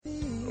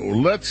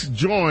let's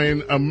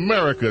join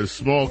America's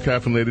small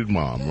caffeinated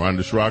mom, Rhonda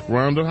Schrock.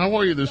 Rhonda, how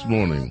are you this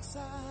morning?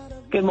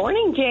 Good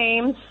morning,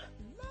 James.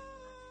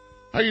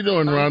 How you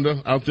doing,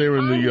 Rhonda? Out there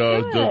in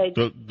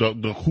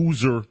the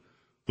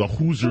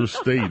Hoosier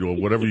state, or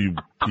whatever you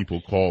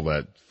people call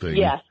that thing.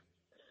 Yes.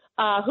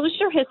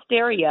 Hoosier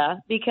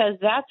hysteria, because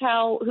that's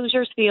how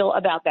Hoosiers feel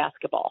about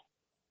basketball.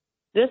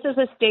 This is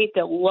a state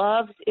that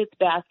loves its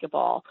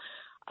basketball.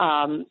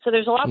 So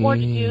there's a lot more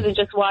to do than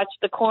just watch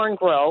the corn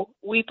grow.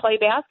 We play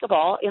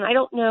basketball, and I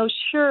don't know,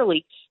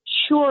 surely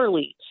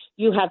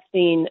you have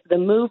seen the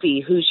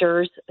movie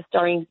Hoosiers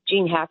starring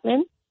Gene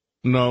Hackman?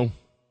 No.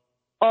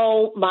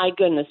 Oh, my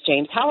goodness,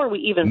 James. How are we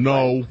even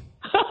No.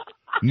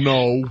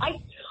 No.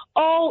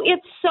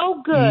 It's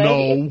so good.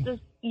 No.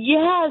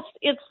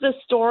 It's the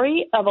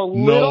story of a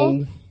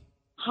little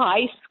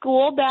high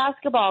school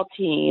basketball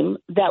team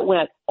that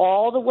went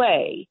all the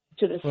way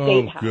to the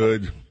state house.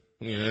 Good.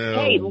 Yeah.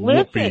 Hey, listen.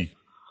 Whoopee.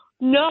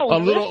 No,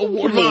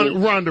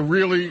 Rhonda,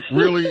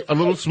 really, a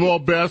little small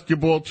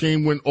basketball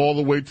team went all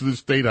the way to the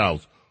state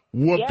house.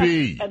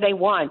 Whoopee. Yes, and they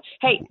won.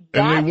 Hey,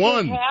 and they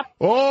won.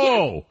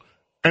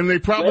 And they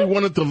probably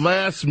won at the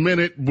last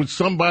minute with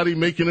somebody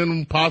making an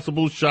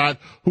impossible shot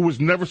who was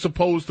never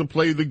supposed to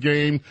play the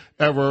game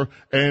ever.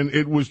 And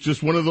it was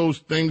just one of those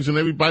things, and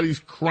everybody's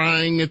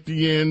crying at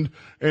the end.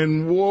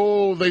 And,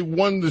 whoa, they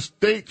won the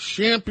state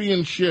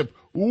championship.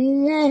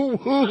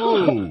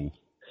 Woo-hoo.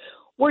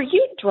 Were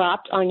you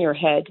dropped on your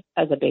head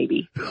as a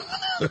baby?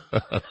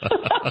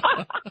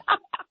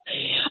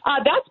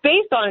 That's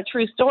based on a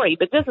true story,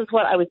 but this is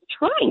what I was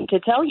trying to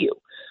tell you.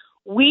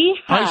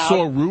 I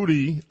saw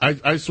Rudy.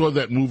 I saw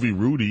that movie,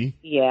 Rudy.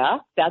 Yeah,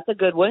 that's a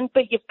good one,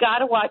 but you've got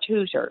to watch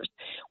Hoosiers.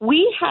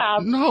 We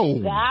have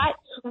that.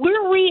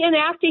 We're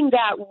reenacting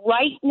that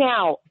right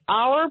now.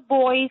 Our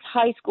boys'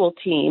 high school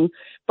team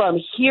from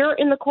here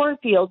in the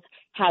cornfields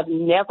have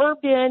never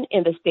been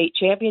in the state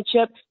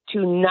championship.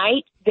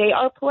 Tonight, they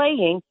are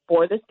playing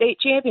for the state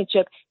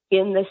championship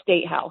in the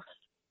state house.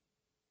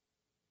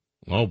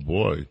 Oh,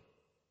 boy.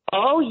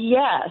 Oh,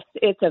 yes.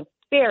 It's a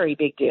very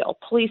big deal.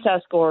 Police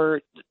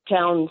escort,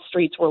 town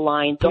streets were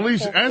lined.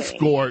 Police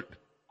escort?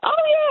 Oh,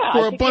 yeah.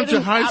 For a bunch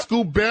of high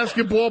school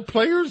basketball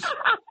players?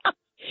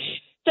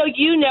 So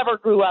you never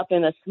grew up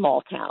in a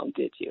small town,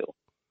 did you?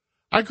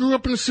 I grew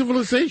up in a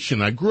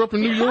civilization. I grew up in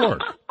New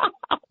York.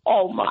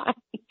 Oh, my.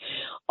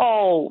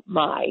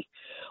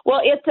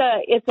 Well, it's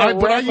a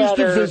but I used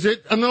to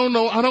visit.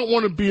 No, I don't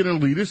want to be an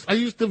elitist. I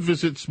used to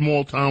visit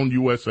small town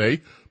USA.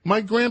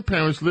 My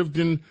grandparents lived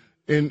in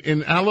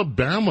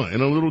Alabama,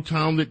 in a little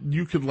town that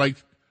you could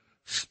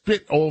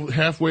spit all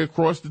halfway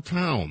across the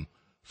town.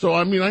 So,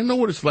 I mean, I know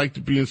what it's like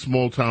to be in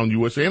small town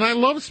USA, and I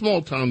love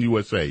small town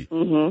USA.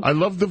 Mm-hmm. I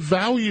love the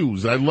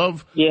values. I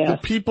love the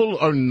people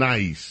are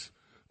nice.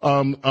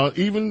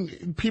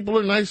 Even people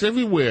are nice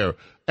everywhere.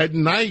 At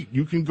night,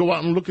 you can go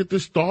out and look at the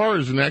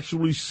stars and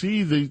actually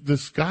see the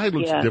sky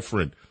looks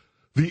different.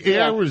 The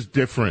air is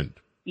different.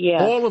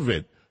 Yeah. All of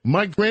it.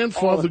 My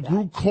grandfather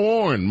grew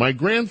corn. I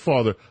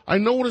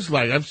know what it's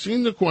like. I've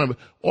seen the corn.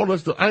 All that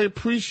stuff. I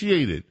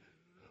appreciate it.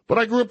 But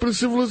I grew up in a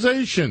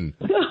civilization.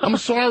 I'm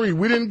sorry.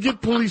 We didn't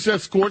get police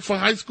escorts for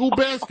high school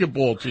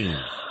basketball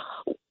teams.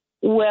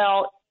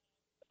 Well,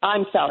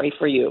 I'm sorry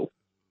for you.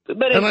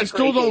 But I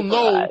still don't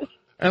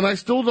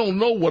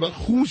know what a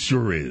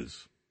Hoosier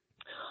is.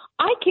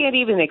 I can't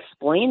even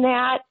explain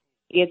that.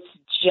 It's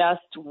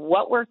just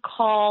what we're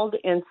called,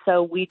 and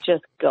so we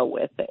just go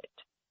with it.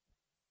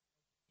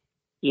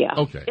 Yeah.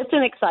 Okay. It's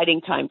an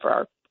exciting time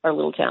for our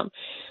little town.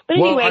 But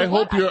anyway,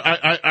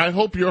 I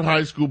hope your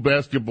high school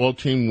basketball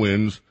team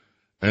wins,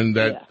 and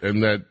that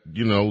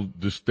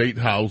the state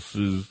house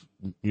is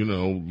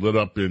lit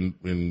up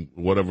in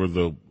whatever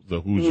the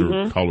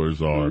Hoosier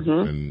colors are,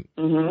 and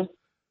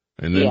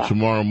then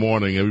tomorrow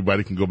morning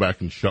everybody can go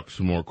back and shuck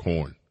some more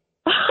corn.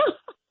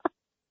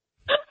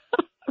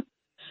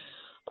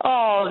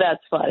 Oh,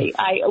 that's funny.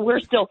 We're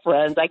still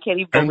friends. I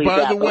can't even believe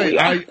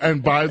that.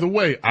 And by the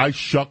way, I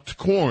shucked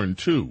corn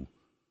too.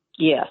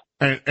 Yeah.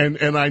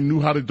 And I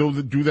knew how to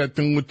do that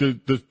thing with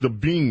the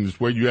beans,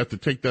 where you have to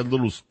take that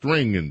little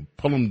string and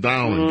pull them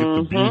down and get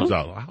the beans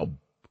out.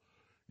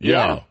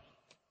 Yeah.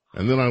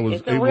 And then I was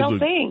it's a real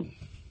thing.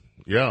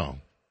 Yeah.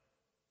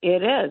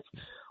 It is.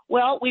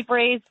 Well, we've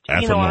raised,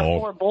 our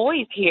 4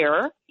 boys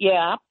here.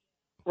 Yeah.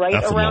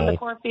 Right around the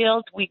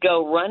cornfields. We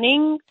go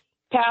running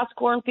past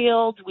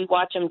cornfields. We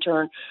watch them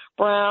turn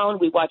brown.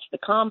 We watch the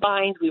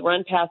combines. We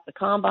run past the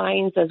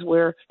combines as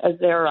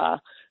they're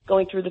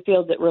going through the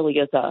field. It really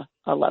is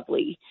a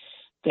lovely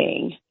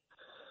thing.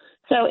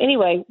 So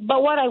anyway,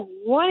 but what I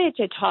wanted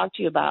to talk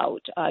to you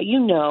about,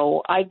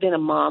 I've been a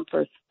mom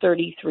for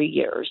 33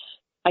 years.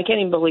 I can't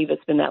even believe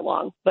it's been that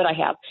long, but I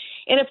have.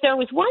 And if there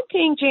was one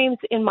thing, James,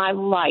 in my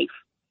life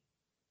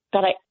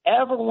that I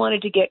ever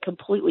wanted to get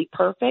completely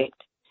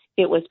perfect,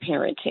 it was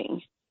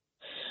parenting.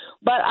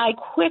 But I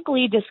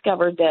quickly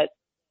discovered that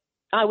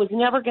I was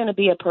never going to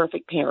be a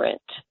perfect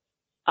parent.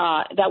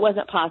 That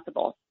wasn't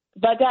possible,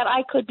 but that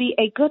I could be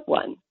a good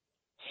one.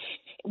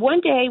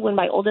 One day when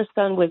my oldest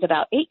son was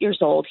about 8 years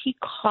old, he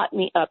caught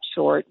me up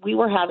short. We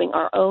were having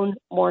our own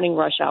morning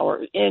rush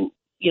hour, and,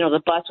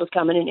 the bus was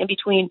coming, and in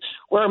between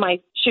where are my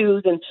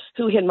shoes and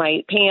who hid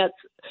my pants,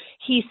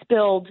 he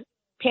spilled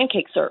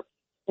pancake syrup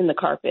in the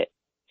carpet.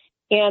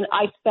 And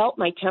I felt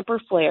my temper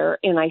flare,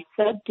 and I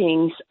said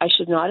things I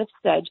should not have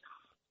said,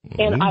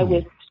 and I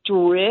was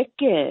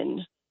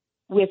stricken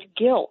with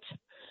guilt.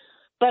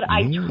 But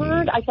I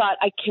thought,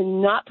 I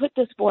cannot put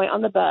this boy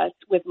on the bus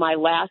with my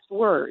last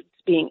words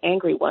being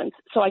angry ones.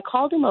 So I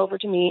called him over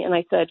to me, and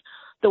I said,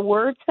 the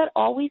words that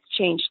always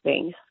change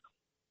things.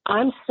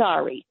 I'm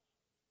sorry.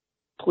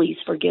 Please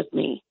forgive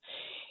me.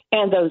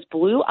 And those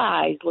blue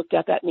eyes looked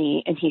up at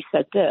me, and he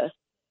said this,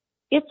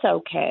 it's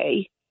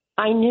okay.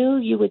 I knew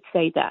you would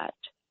say that.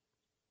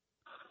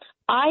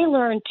 I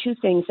learned two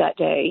things that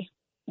day,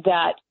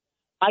 that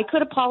I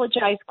could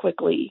apologize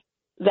quickly,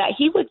 that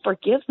he would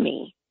forgive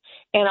me,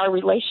 and our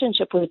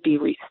relationship would be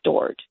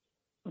restored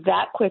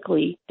that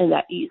quickly and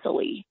that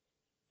easily.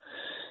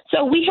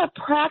 So we have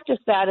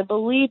practiced that, and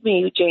believe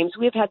me, James,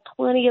 we have had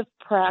plenty of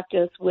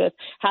practice with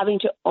having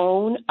to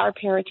own our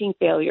parenting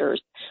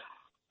failures,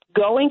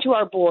 going to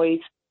our boys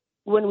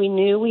when we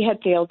knew we had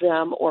failed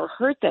them or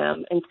hurt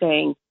them and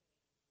saying,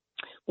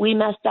 we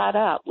messed that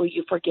up. Will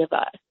you forgive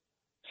us?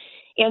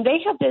 And they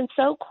have been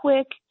so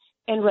quick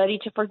and ready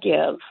to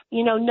forgive.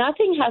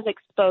 Nothing has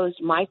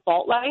exposed my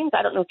fault lines.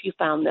 I don't know if you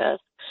found this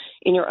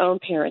in your own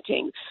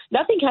parenting.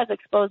 Nothing has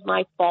exposed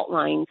my fault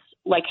lines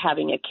like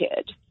having a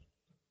kid.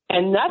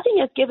 And nothing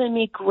has given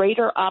me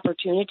greater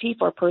opportunity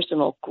for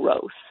personal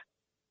growth.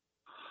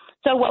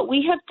 So what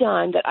we have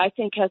done that I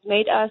think has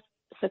made us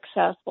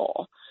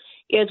successful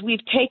is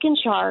we've taken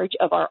charge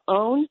of our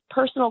own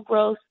personal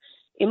growth,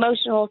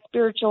 emotional,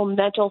 spiritual,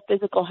 mental,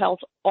 physical health,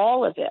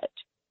 all of it.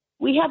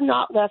 We have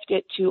not left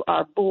it to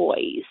our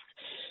boys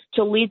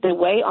to lead the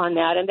way on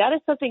that. And that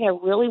is something I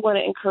really want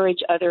to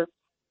encourage other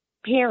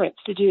parents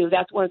to do.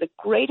 That's one of the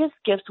greatest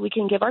gifts we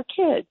can give our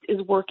kids,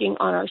 is working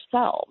on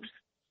ourselves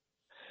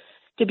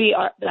to be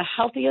the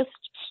healthiest,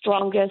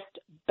 strongest,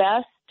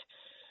 best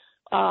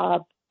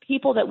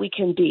people that we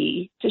can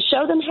be, to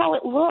show them how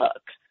it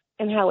looks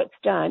and how it's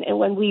done. And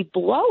when we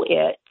blow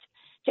it,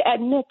 to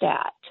admit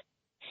that.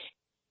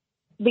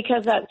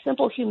 Because that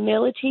simple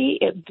humility,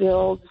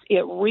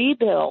 it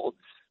rebuilds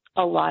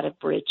a lot of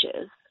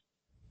bridges.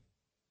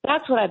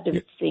 That's what I've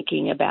been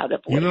thinking about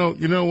it. You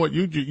know what,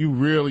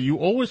 you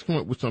always come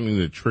up with something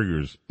that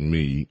triggers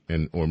me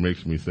or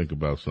makes me think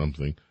about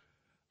something.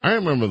 I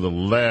remember the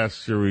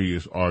last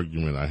serious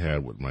argument I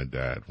had with my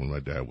dad when my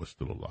dad was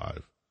still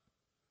alive.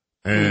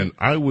 And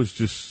I was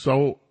just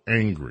so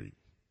angry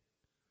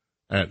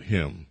at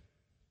him.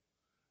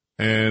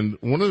 And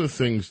one of the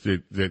things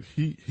that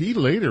he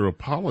later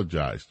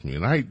apologized to me,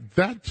 and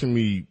that to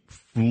me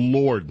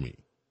floored me.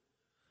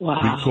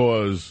 Wow.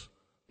 Because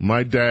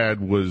my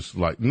dad was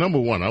like, number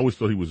one, I always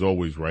thought he was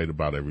always right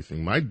about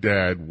everything. My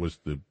dad was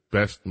the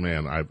best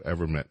man I've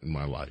ever met in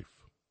my life.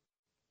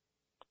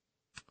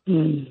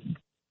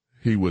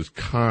 He was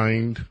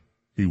kind.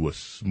 He was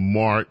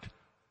smart.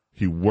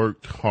 He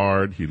worked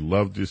hard. He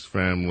loved his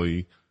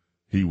family.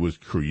 He was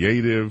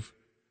creative.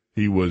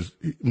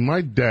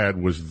 My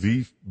dad was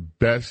the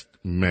best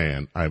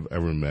man I've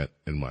ever met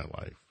in my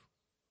life.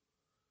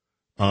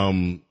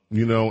 And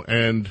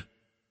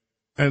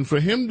for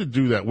him to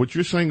do that, what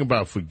you're saying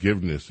about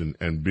forgiveness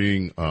and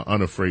being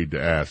unafraid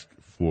to ask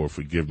for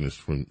forgiveness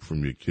from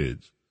your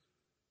kids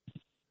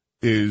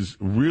is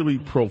really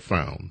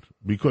profound,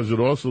 because it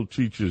also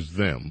teaches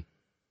them.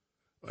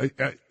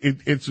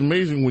 It's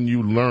amazing when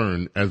you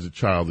learn as a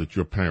child that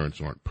your parents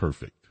aren't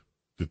perfect.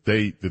 That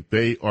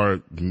they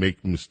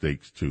make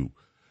mistakes too,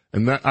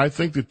 and that I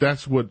think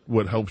that's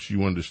what helps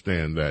you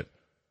understand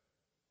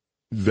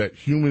that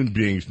human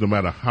beings, no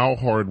matter how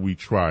hard we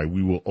try,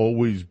 we will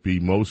always be,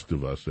 most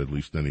of us, at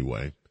least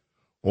anyway,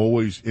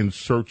 always in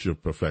search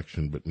of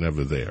perfection, but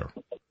never there.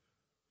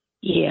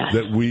 Yeah.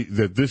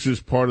 That this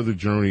is part of the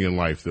journey in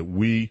life. That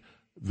we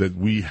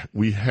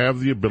have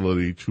the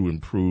ability to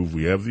improve.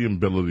 We have the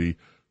ability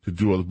to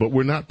do other, but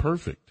we're not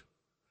perfect.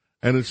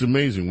 And it's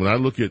amazing. When I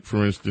look at,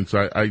 for instance,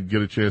 I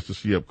get a chance to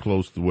see up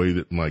close the way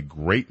that my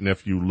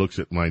great-nephew looks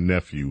at my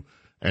nephew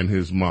and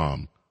his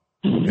mom.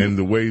 And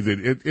the way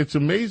that it's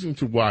amazing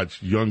to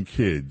watch young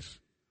kids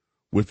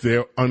with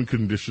their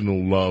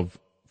unconditional love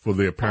for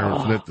their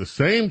parents, and at the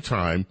same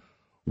time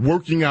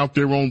working out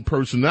their own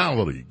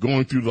personality,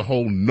 going through the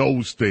whole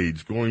no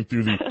stage, going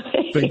through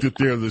the think that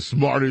they're the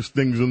smartest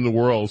things in the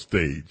world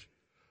stage.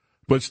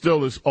 But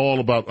still, it's all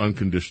about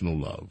unconditional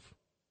love.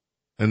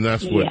 And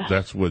that's what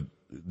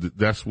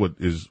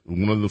is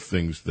one of the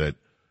things that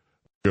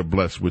we're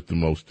blessed with the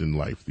most in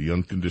life, the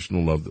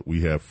unconditional love that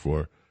we have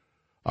for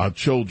our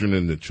children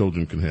and that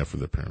children can have for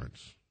their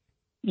parents.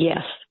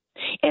 Yes.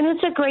 And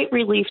it's a great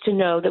relief to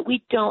know that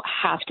we don't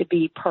have to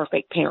be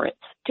perfect parents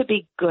to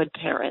be good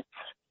parents.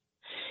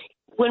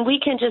 When we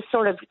can just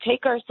sort of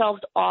take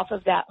ourselves off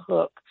of that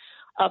hook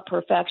of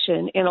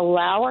perfection and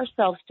allow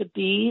ourselves to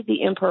be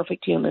the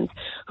imperfect humans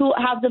who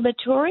have the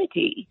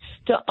maturity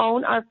to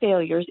own our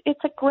failures, it's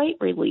a great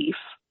relief.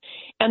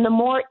 And the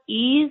more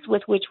ease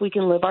with which we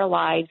can live our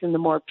lives and the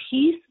more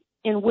peace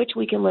in which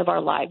we can live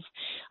our lives,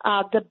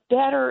 the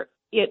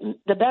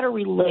better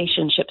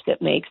relationships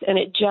it makes. And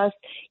it just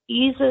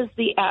eases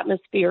the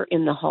atmosphere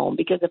in the home,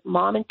 because if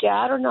mom and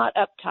dad are not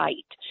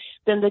uptight,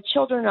 then the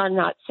children are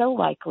not so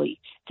likely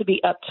to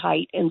be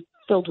uptight and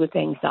filled with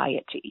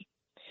anxiety.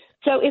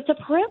 So it's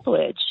a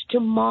privilege to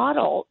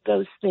model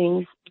those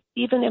things,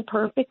 even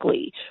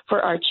imperfectly,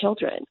 for our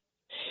children.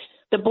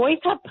 The boys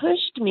have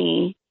pushed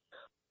me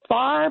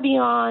far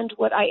beyond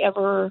what I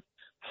ever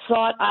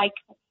thought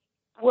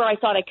where I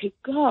thought I could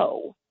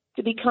go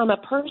to become a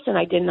person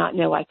I did not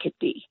know I could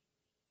be.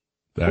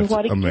 That's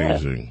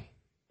amazing. Gift.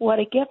 What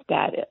a gift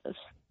that is.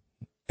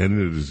 And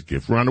it is a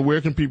gift. Rhonda,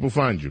 where can people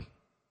find you?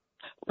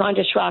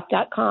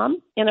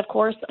 RhondaSchrock.com. And, of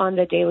course, on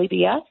the Daily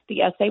BS.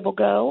 The essay will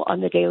go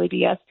on the Daily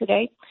BS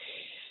today.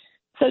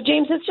 So,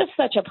 James, it's just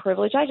such a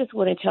privilege. I just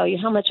want to tell you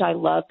how much I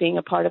love being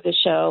a part of the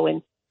show.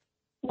 And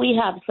we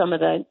have some of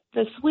the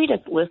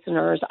sweetest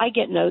listeners. I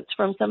get notes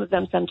from some of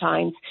them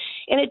sometimes,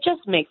 and it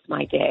just makes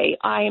my day.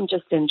 I am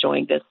just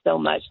enjoying this so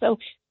much. So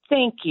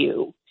thank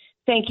you.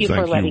 Thank you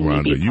for letting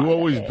Rhonda. me be You part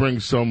always of it. bring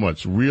so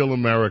much real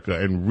America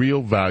and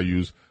real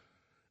values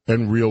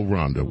and real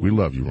Rhonda. We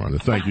love you,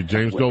 Rhonda. Thank you.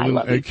 James Golden,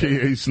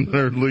 a.k.a.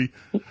 Snerdley,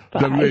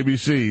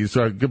 WABC.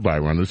 Sorry, goodbye,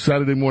 Rhonda.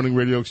 Saturday morning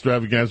radio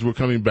extravaganza. We're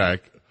coming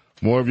back.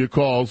 More of your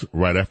calls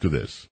right after this.